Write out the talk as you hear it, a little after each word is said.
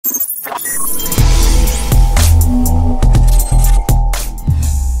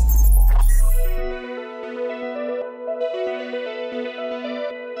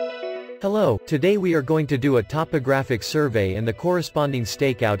Today we are going to do a topographic survey and the corresponding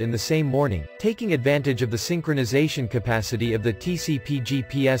stakeout in the same morning, taking advantage of the synchronization capacity of the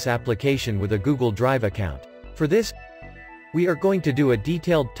TcpGPS application with a Google Drive account. For this, we are going to do a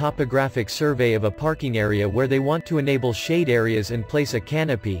detailed topographic survey of a parking area where they want to enable shade areas and place a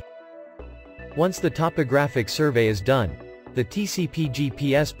canopy. Once the topographic survey is done, the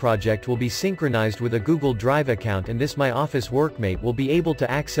TcpGPS project will be synchronized with a Google Drive account, and this my office workmate will be able to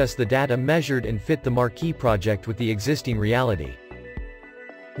access the data measured and fit the marquee project with the existing reality.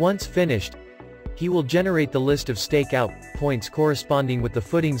 Once finished, he will generate the list of stakeout points corresponding with the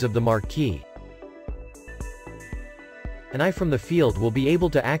footings of the marquee, and I from the field will be able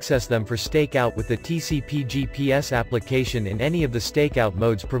to access them for stakeout with the TcpGPS application in any of the stakeout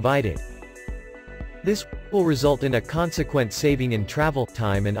modes provided. This will result in a consequent saving in travel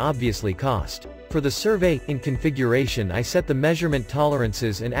time and obviously cost. For the survey, in configuration I set the measurement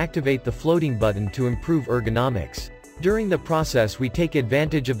tolerances and activate the floating button to improve ergonomics. During the process we take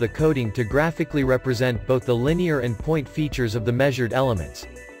advantage of the coding to graphically represent both the linear and point features of the measured elements,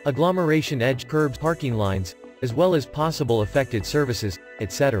 agglomeration edge curbs, parking lines, as well as possible affected services,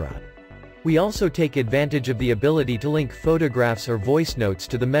 etc. We also take advantage of the ability to link photographs or voice notes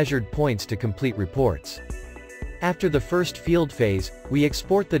to the measured points to complete reports. After the first field phase, we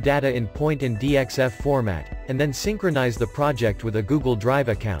export the data in point and DXF format, and then synchronize the project with a Google Drive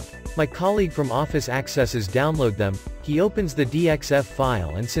account. My colleague from Office accesses download them, he opens the DXF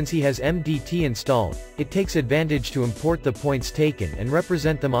file, and since he has MDT installed, it takes advantage to import the points taken and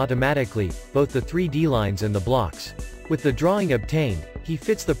represent them automatically, both the 3D lines and the blocks. With the drawing obtained, he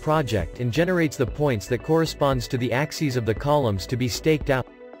fits the project and generates the points that corresponds to the axes of the columns to be staked out.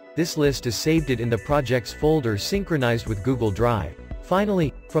 This list is saved in the projects folder synchronized with Google Drive.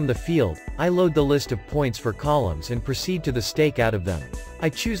 Finally, from the field, I load the list of points for columns and proceed to the stakeout of them. I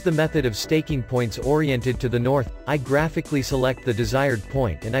choose the method of staking points oriented to the north. I graphically select the desired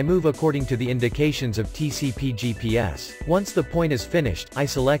point and I move according to the indications of TcpGPS. Once the point is finished, I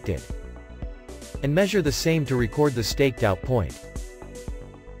select it and measure the same to record the staked out point.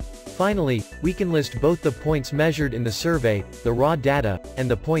 Finally, we can list both the points measured in the survey, the raw data, and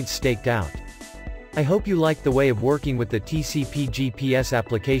the points staked out. I hope you like the way of working with the TcpGPS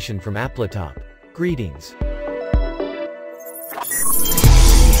application from Aplitop. Greetings.